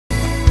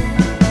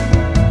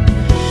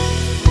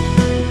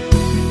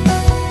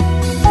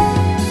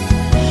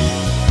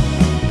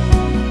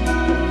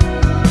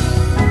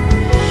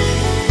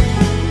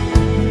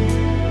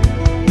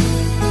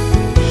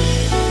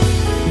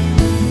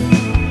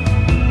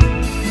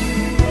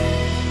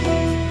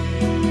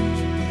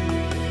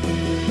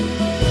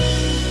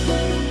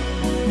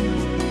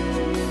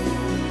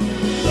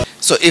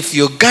So if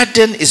your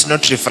garden is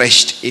not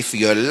refreshed, if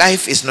your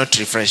life is not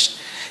refreshed,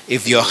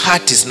 if your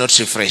heart is not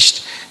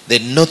refreshed, the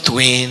north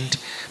wind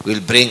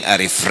will bring a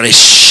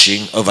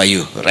refreshing over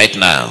you right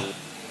now.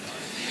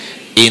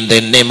 In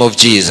the name of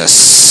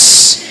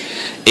Jesus.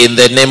 In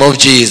the name of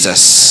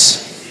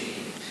Jesus.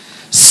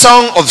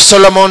 Song of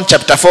Solomon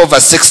chapter 4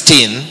 verse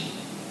 16.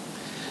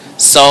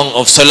 Song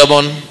of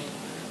Solomon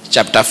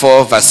chapter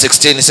 4 verse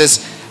 16. It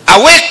says,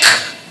 awake,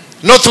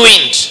 north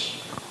wind,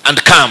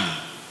 and come.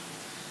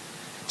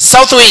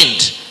 South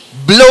wind,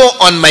 blow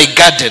on my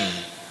garden,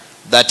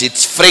 that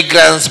its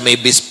fragrance may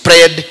be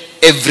spread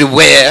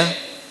everywhere.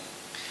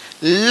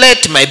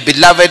 Let my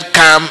beloved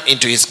come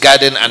into his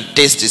garden and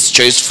taste his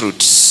choice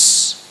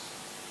fruits.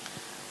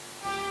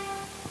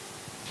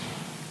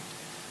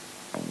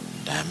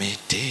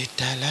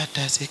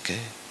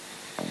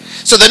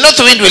 So the north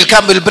wind will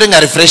come, will bring a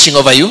refreshing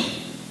over you.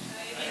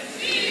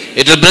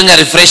 It will bring a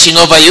refreshing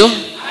over you.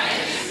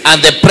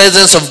 And the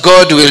presence of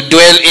God will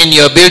dwell in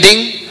your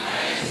building.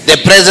 The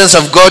presence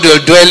of God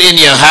will dwell in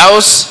your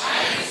house.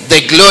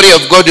 The glory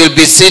of God will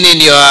be seen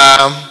in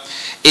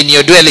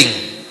your dwelling.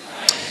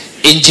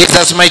 In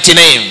Jesus' mighty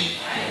name.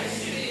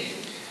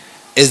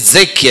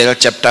 Ezekiel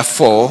chapter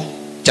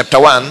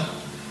 1,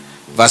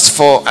 verse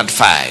 4 and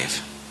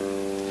 5.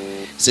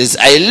 It says,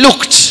 I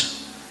looked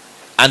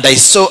and I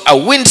saw a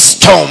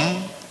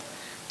windstorm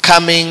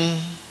coming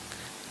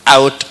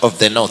out of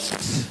the north.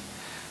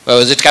 Where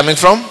was it coming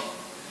from?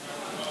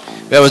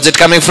 Where was it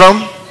coming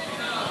from?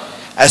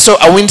 I saw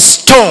a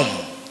windstorm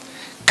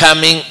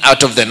coming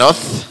out of the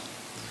north.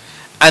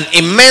 An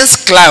immense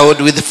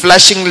cloud with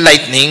flashing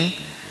lightning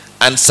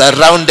and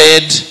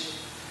surrounded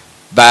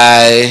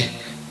by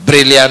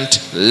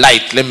brilliant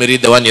light. Let me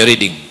read the one you're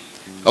reading.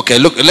 Okay,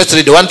 look, let's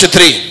read 1 to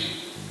 3.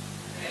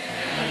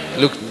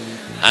 Look,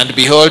 and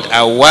behold,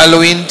 a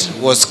whirlwind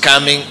was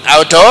coming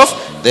out of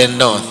the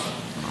north.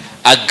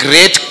 A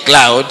great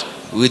cloud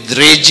with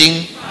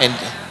raging and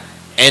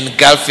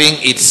engulfing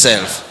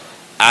itself,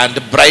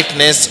 and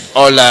brightness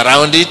all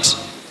around it,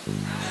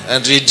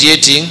 and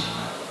radiating.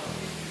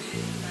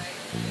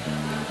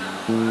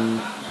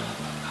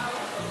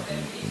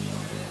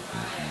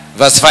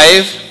 Verse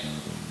 5.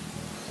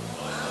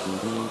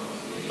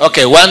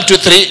 Okay, 1, 2,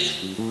 3.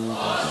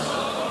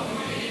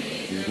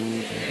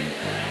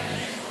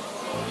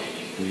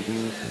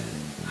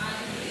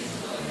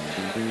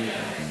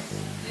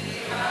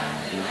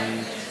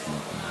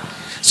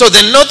 So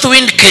the north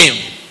wind came,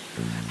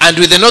 and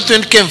with the north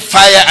wind came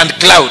fire and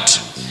cloud,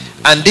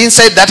 and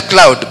inside that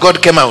cloud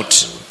God came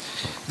out.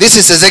 This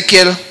is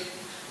Ezekiel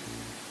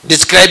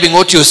describing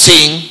what you're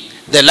seeing,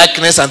 the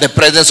likeness and the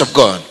presence of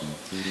God.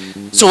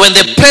 So when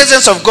the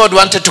presence of God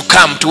wanted to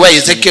come to where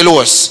Ezekiel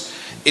was,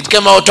 it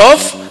came out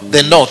of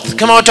the north.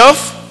 Came out of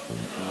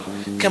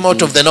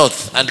the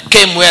north, and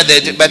came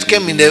but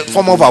came in the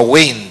form of a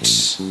wind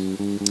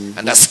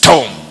and a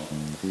storm.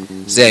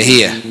 They're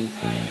here.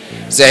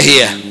 They're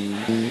here.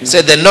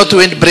 Say, the north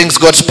wind brings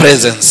God's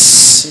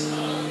presence.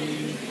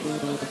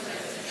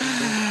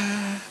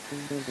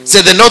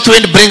 Say, the north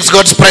wind brings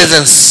God's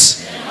presence.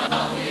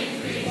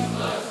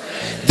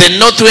 The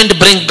north wind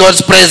brings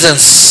God's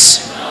presence.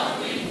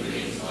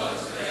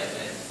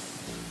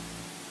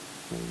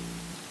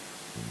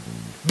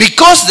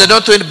 Because the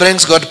north wind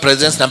brings God's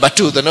presence, number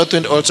 2, the north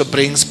wind also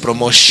brings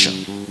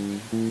promotion.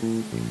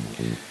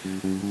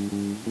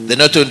 The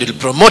north wind will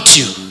promote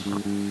you.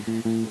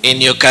 In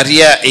your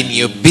career, in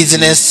your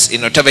business,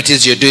 in whatever it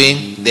is you're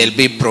doing, there'll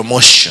be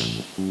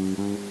promotion.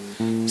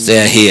 They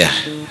are here.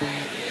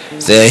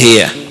 They are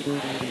here.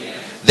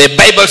 The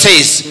Bible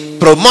says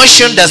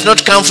promotion does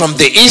not come from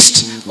the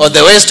east or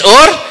the west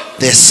or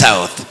the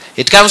south.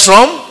 It comes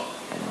from,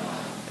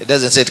 it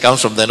doesn't say it comes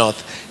from the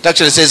north. It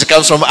actually says it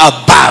comes from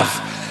above.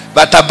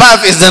 But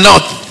above is the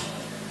north.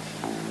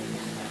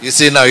 You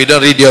see now, you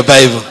don't read your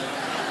Bible.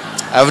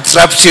 I've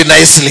trapped you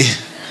nicely.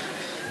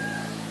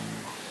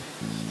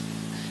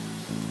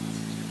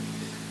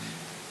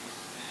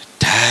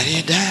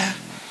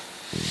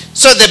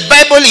 So the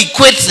Bible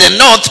equates the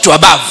north to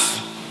above,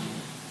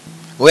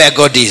 where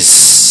God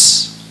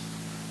is.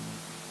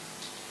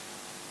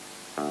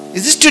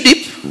 Is this too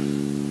deep?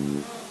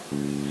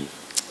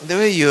 The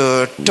way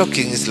you're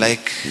talking is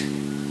like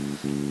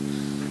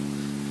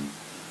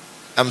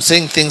I'm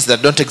saying things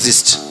that don't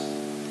exist.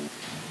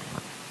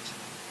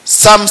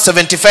 Psalm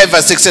 75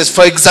 verse 6 says,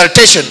 for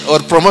exaltation or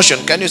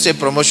promotion. Can you say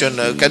promotion?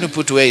 Can you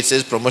put where it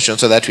says promotion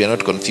so that we are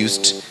not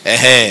confused?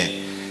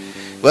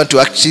 We want to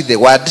actually the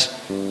word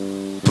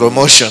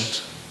promotion.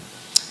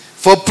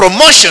 For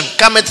promotion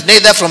cometh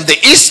neither from the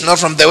east, nor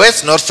from the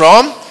west, nor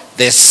from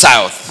the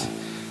south.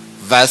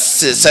 Verse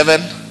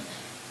 7.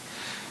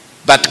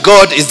 But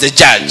God is the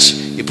judge.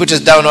 He put us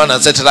down one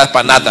and set up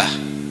another.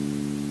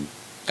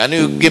 Can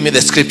you give me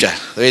the scripture?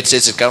 The way it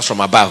says it comes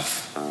from above.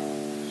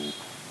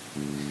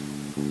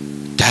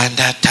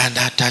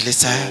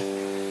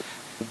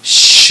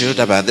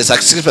 There's a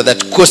scripture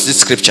that quotes this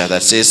scripture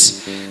that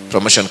says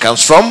promotion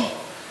comes from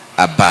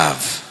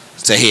above.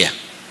 Say here.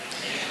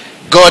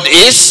 God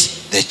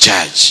is the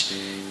judge.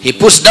 He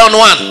puts down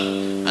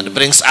one and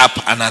brings up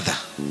another.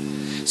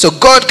 So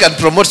God can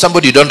promote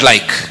somebody you don't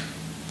like.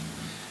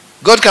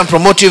 God can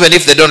promote you even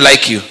if they don't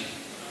like you.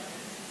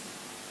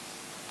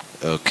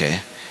 Okay.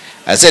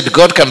 I said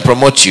God can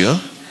promote you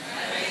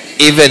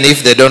even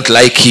if they don't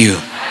like you.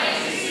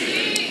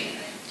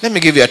 Let me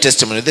give you a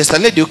testimony. There's a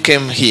lady who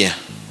came here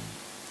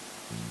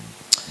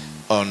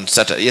on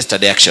Saturday,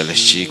 yesterday actually.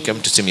 She came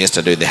to see me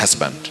yesterday with the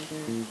husband.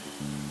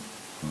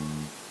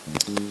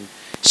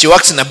 She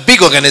works in a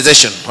big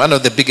organization, one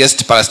of the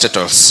biggest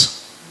parastatals,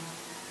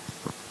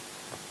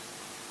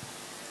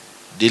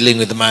 dealing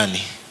with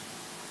money.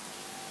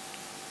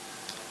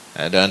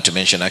 I don't want to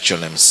mention actual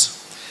names.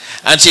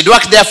 And she'd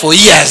worked there for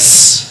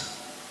years.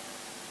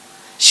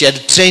 She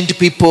had trained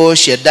people,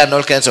 she had done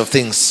all kinds of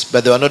things,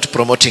 but they were not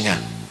promoting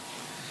her.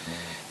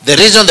 The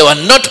reason they were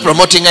not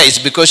promoting her is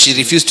because she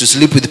refused to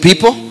sleep with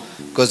people.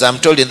 Because I'm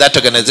told in that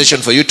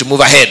organization, for you to move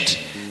ahead,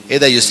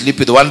 either you sleep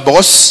with one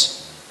boss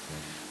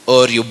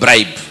or you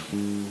bribe.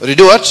 Or you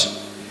do what?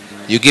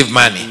 You give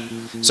money.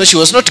 So she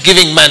was not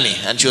giving money,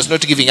 and she was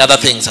not giving other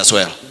things as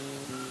well.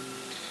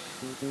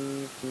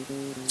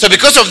 So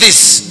because of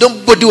this,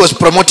 nobody was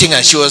promoting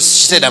her. She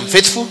said, I'm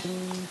faithful,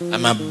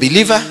 I'm a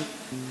believer,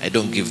 I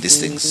don't give these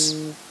things.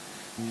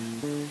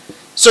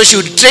 So she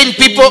would train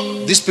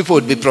people, these people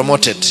would be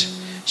promoted.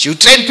 She would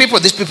train people,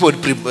 these people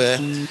would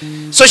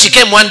so she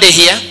came one day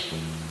here,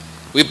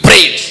 we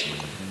prayed.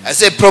 I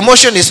said,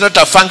 promotion is not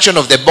a function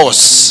of the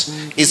boss.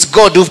 It's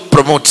God who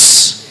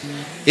promotes.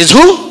 It's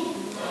who?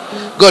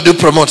 God who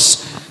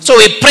promotes. So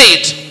we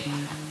prayed,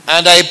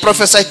 and I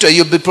prophesied to her,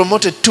 you'll be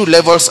promoted 2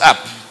 levels up.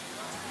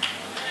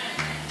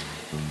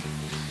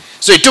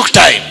 So it took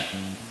time.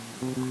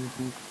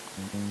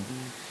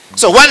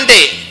 So one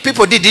day,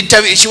 people did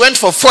interview. She went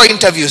for 4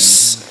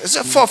 interviews.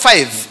 4 or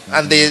 5.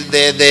 And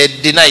they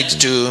denied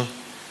to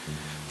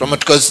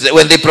promote. Because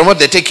when they promote,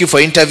 they take you for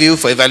interview,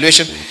 for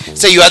evaluation.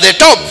 Say you are the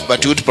top,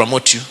 but we would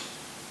promote you.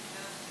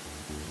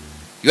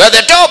 You are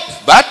the top,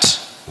 but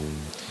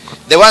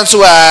the ones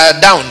who are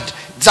down.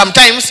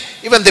 Sometimes,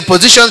 even the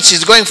positions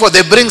she's going for,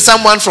 they bring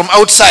someone from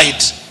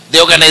outside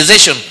the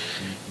organization.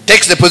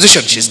 Takes the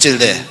position, she's still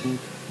there.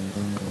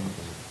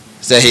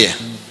 They're here.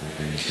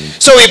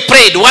 So we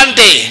prayed. One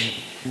day,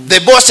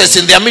 the bosses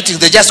in their meetings,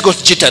 they just got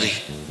jittery.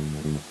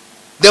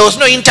 There was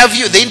no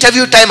interview. The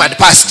interview time had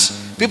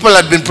passed. People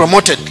had been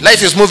promoted.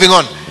 Life is moving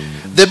on.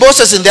 The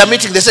bosses in their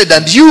meeting, they said,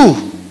 and you?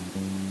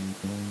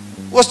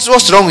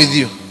 What's wrong with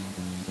you?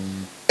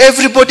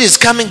 Everybody is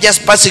coming,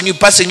 just passing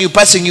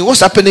you. What's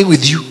happening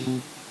with you?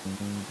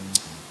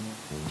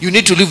 You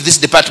need to leave this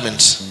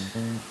department.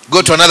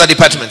 Go to another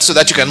department so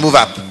that you can move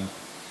up.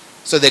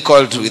 So they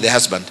called with the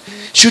husband.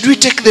 Should we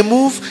take the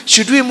move?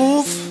 Should we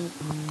move?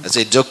 I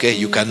said, it's okay,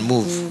 you can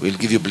move. We'll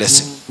give you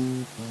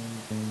blessing.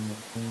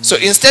 So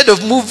instead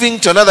of moving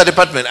to another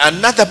department,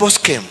 another boss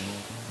came.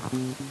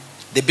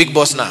 The big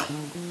boss now.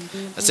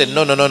 I said,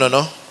 no.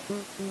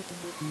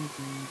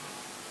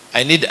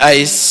 I need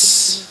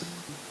eyes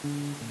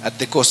at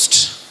the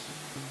coast.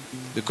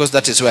 Because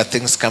that is where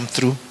things come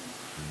through.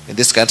 In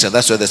this country,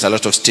 that's where there's a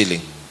lot of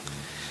stealing.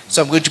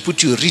 So I'm going to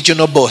put you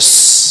regional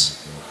boss.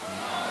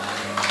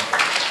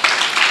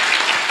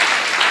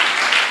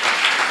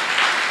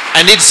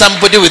 I need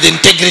somebody with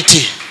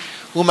integrity,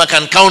 whom I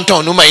can count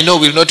on, whom I know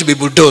will not be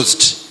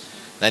bulldozed.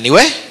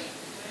 Anyway,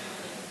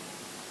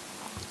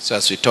 so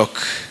as we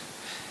talk,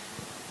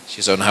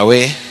 she's on her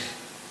way.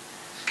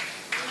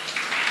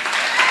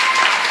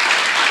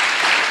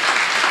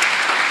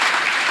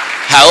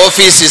 Her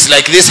office is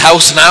like this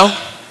house now.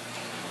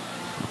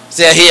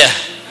 They're here.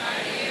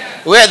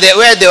 Where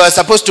they were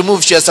supposed to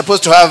move, she was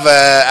supposed to have,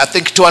 I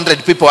think,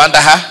 200 people under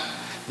her.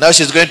 Now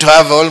she's going to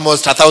have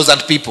almost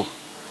 1,000 people.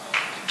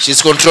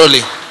 She's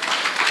controlling.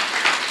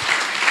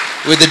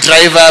 With the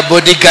driver,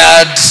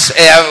 bodyguards,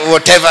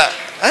 whatever.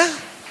 Huh?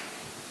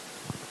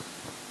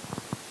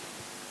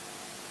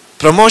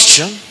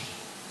 Promotion.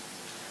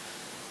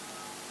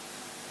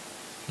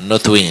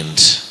 North wind.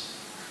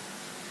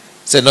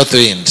 Say north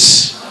wind.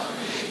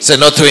 Say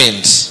north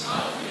wind.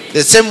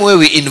 The same way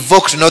we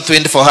invoked north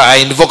wind for her, I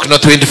invoke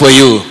north wind for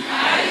you.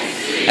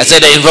 I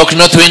said I invoke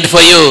north wind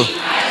for you.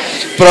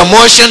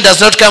 Promotion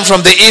does not come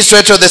from the east,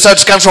 west, or the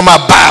south. It comes from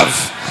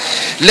above.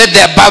 Let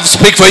the above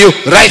speak for you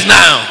right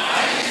now.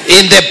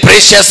 In the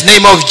precious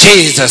name of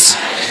Jesus.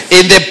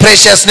 In the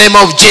precious name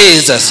of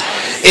Jesus.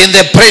 In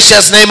the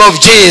precious name of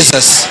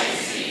Jesus.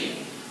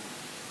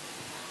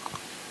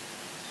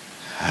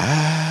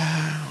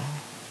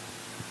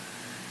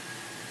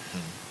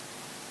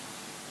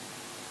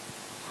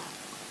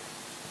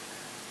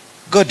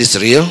 God is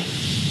real.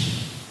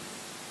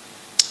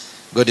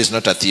 God is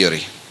not a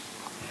theory.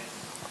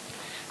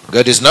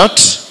 God is not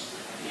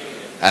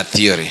a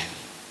theory.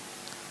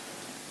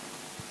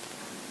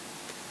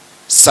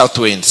 South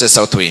wind. Say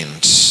south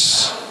wind.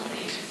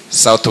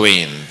 South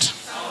wind.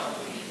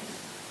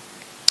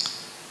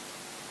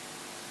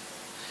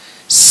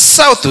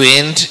 South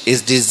wind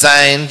is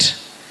designed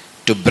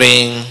to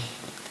bring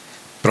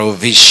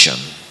provision.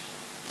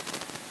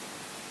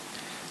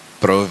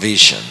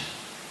 Provision.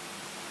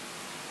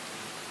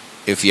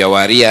 If you are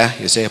warrior,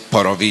 you say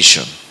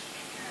provision.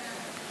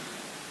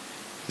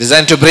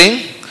 Designed to bring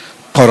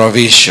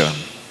provision.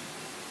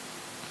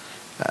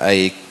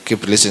 I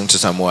keep listening to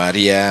some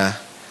warrior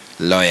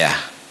lawyer.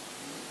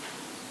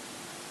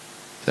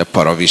 The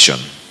provision.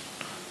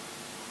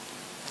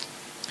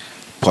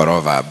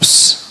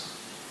 Proverbs.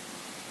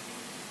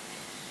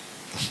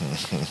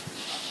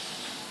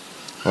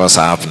 What's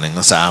happening?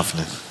 What's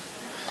happening?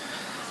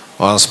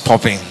 What's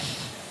popping?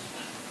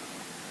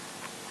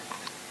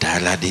 Today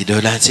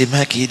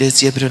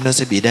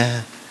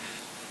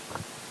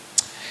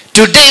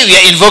we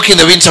are invoking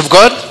the winds of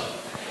God,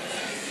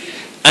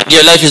 and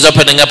your life is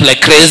opening up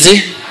like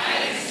crazy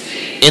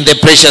in the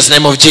precious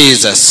name of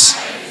Jesus.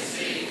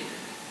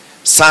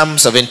 Psalm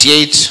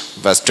 78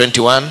 verse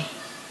 21.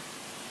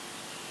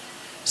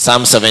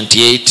 Psalm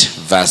 78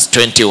 verse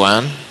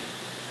 21.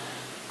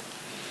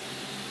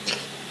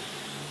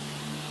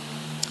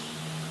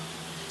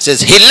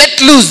 Says, he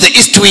let loose the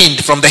east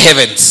wind from the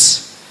heavens,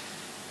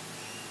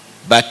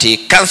 but he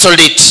cancelled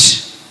it,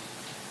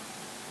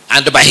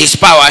 and by his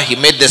power he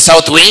made the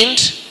south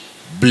wind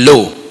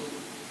blow.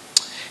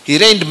 He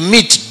rained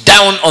meat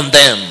down on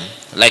them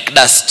like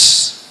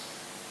dust,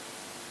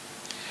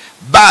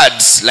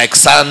 birds like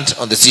sand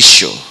on the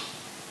seashore.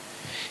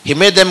 He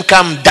made them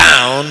come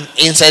down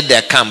inside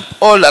their camp,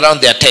 all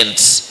around their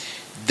tents.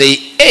 They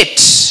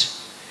ate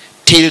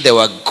till they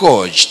were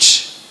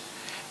gorged,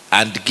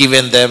 and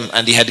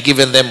he had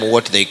given them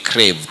what they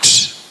craved.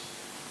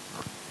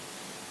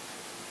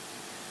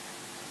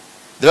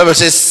 The Bible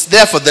says,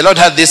 therefore the Lord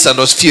had this and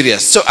was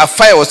furious. So a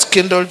fire was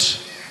kindled.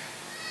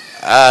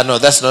 No,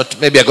 that's not,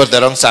 maybe I got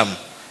the wrong psalm.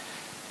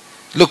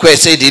 Look where it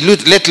said, he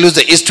let loose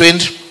the east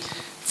wind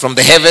from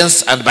the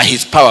heavens, and by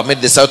his power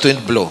made the south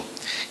wind blow.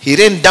 He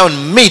rained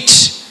down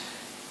meat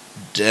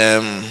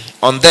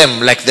on them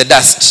like the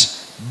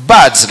dust,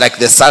 birds like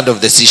the sand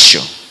of the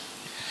seashore.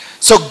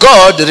 So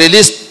God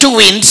released two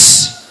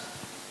winds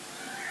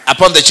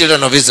upon the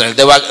children of Israel.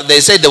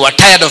 They said they were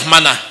tired of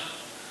manna.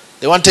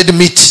 They wanted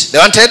meat. They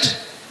wanted?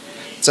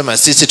 Sema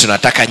sisi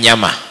tunataka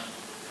nyama.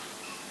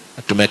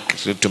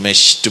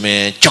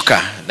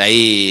 Tumechoka na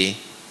hii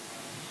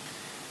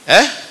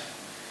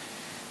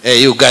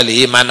hii ugali,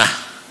 hii manna.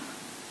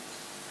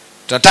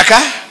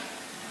 Tunataka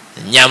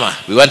nyama.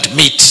 We want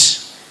meat.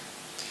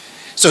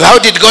 So how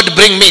did God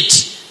bring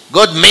meat?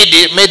 God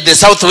made the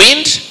south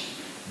wind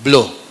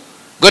blow.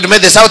 God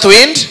made the south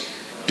wind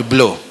to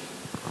blow.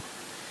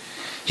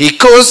 He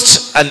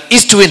caused an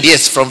east wind,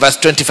 yes, from verse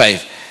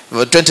 26.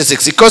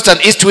 He caused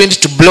an east wind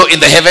to blow in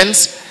the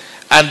heavens,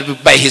 and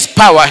by his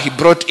power he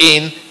brought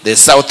in the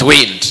south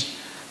wind.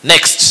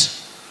 Next.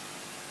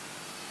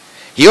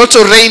 He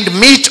also rained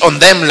meat on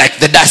them like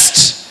the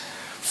dust,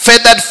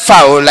 feathered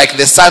fowl like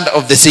the sand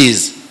of the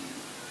seas.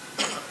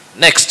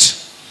 Next.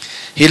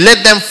 He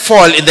let them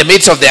fall in the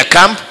midst of their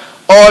camp,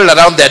 all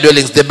around their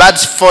dwellings. The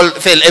birds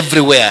fell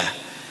everywhere.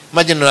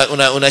 Imagine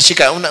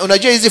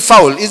unajua hizi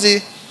fowl,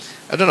 hizi,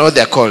 I don't know what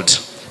they are called.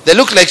 They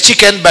look like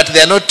chicken, but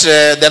they are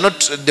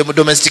not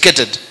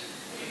domesticated.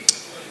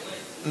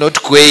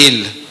 Not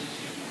quail.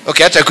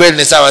 Okay, hata quail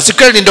ni sawa. Si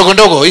quail ni ndogo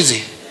ndogo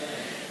hizi.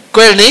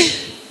 Quail ni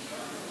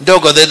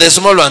ndogo, the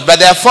small ones, but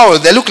they are fowl.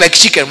 They look like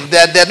chicken.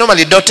 They are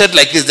normally dotted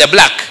like this. They are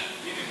black.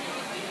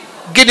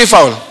 Guinea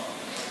fowl.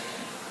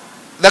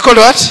 They are called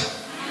what?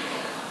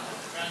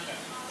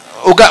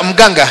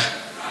 Mganga.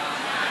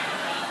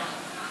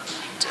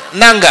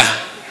 Nanga.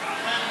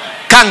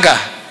 Kanga.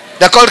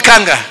 They are called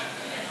kanga.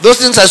 Those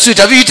things are sweet.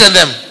 Have you eaten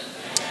them?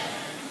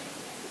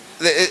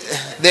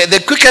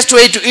 The quickest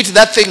way to eat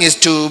that thing is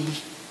to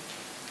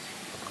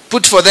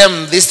put for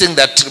them this thing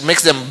that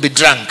makes them be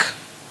drunk.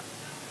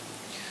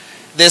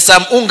 There's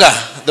some unga,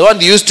 the one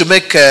they used to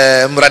make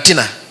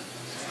muratina.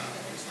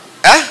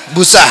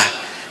 Busa.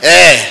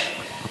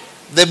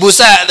 The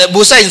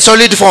busa in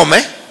solid form.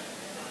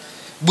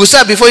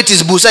 Busa, before it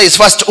is busa, is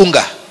first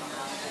unga.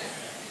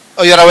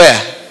 Oh, you're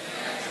aware?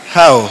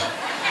 How?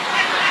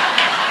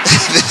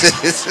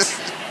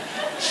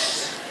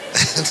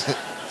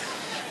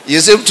 You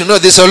seem to know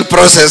this whole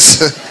process.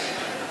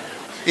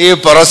 This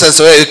process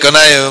where you can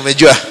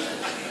umejua.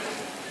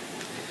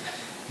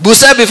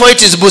 Busa, before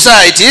it is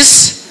busa, it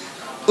is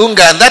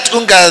unga. And that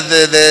unga,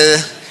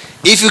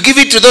 if you give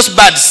it to those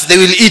birds, they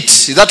will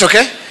eat. Is that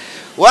okay?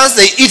 Once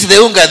they eat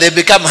the unga, they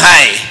become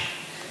high.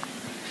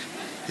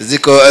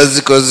 Ziko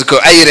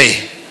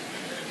aire.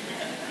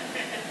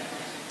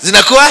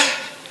 Zinakuwa?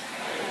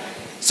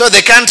 So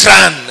they can't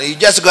run. You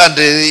just go and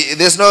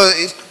there's no,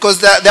 because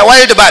they're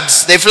wild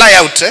birds. They fly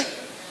out.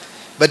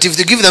 But if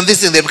you give them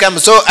this thing, they become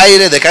so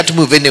aire they can't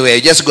move anywhere.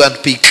 You just go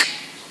and pick.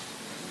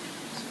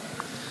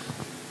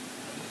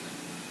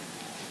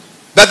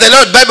 But the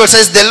Lord, Bible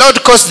says, the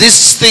Lord caused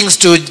these things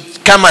to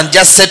come and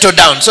just settle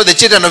down. So the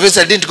children of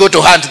Israel didn't go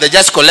to hunt. They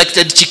just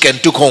collected chicken,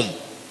 took home.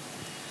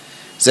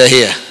 So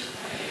here.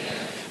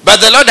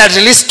 But the Lord had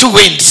released two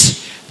winds.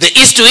 The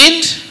east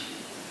wind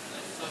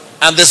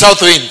and the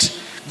south wind.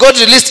 God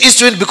released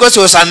east wind because he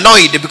was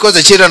annoyed, because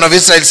the children of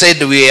Israel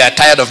said, we are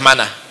tired of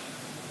manna.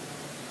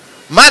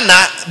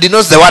 Manna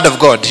denotes the word of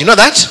God. You know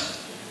that?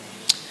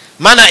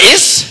 Manna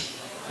is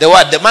the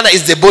word. The manna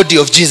is the body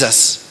of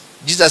Jesus.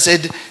 Jesus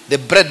said, the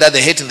bread that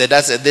they ate in the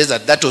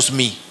desert, that was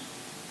me.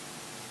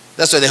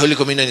 That's why the Holy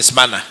Communion is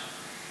manna.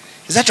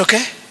 Is that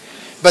okay?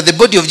 But the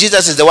body of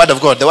Jesus is the word of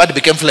God. The word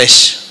became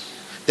flesh.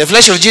 The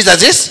flesh of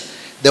Jesus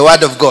is the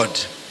word of God.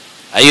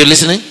 Are you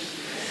listening?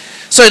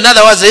 So in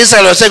other words,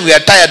 Israel was saying, we are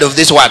tired of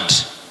this word.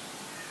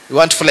 We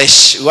want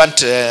flesh. We want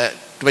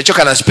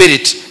tumechoka na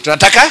spirit.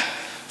 Tunataka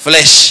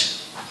flesh.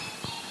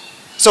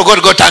 So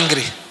God got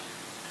angry.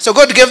 So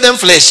God gave them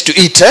flesh to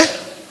eat.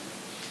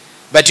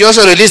 But he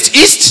also released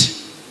east.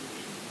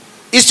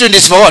 East wind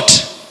is for what?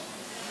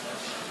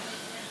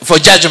 For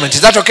judgment.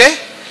 Is that okay?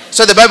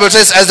 So the Bible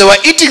says, as they were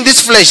eating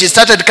this flesh, it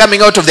started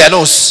coming out of their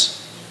nose.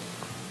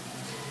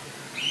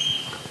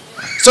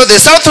 So the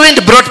south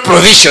wind brought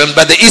provision,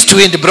 but the east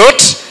wind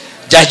brought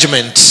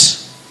judgment.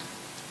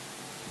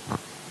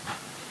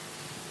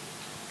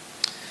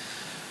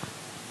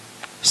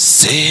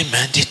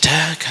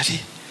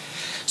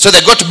 So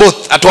they got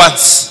both at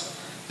once.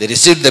 They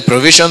received the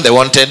provision they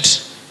wanted,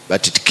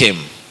 but it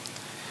came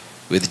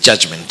with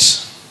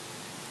judgment.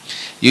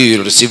 You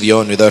will receive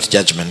your own without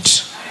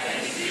judgment.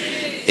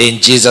 In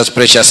Jesus'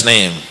 precious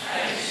name.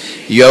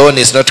 Your own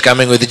is not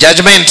coming with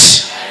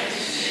judgment.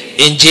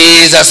 In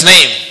Jesus'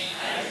 name.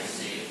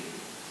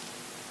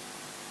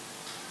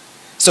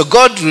 So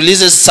God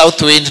releases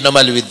south wind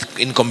normally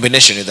in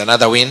combination with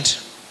another wind.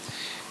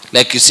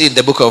 Like you see in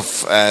the book of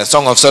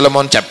Song of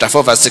Solomon, chapter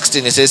 4, verse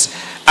 16, it says,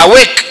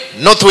 awake,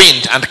 north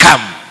wind, and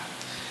come,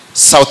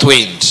 south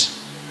wind.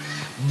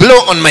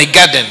 Blow on my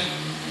garden,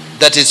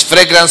 that its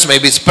fragrance may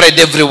be spread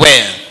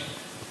everywhere.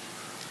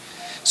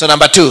 So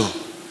number 2,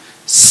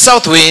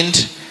 south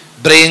wind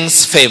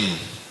brings fame.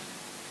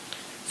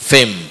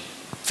 Fame.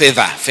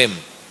 Favor. Fame.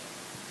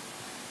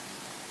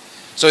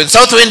 So in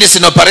south wind is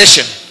in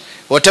operation.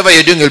 Whatever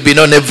you're doing will be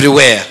known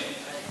everywhere.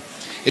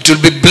 It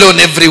will be blown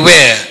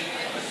everywhere.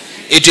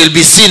 It will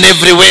be seen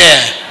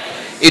everywhere.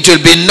 It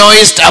will be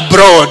noised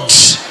abroad.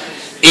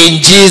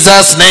 In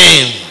Jesus'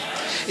 name.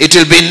 It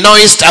will be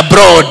noised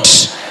abroad.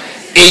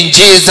 In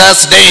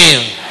Jesus'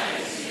 name.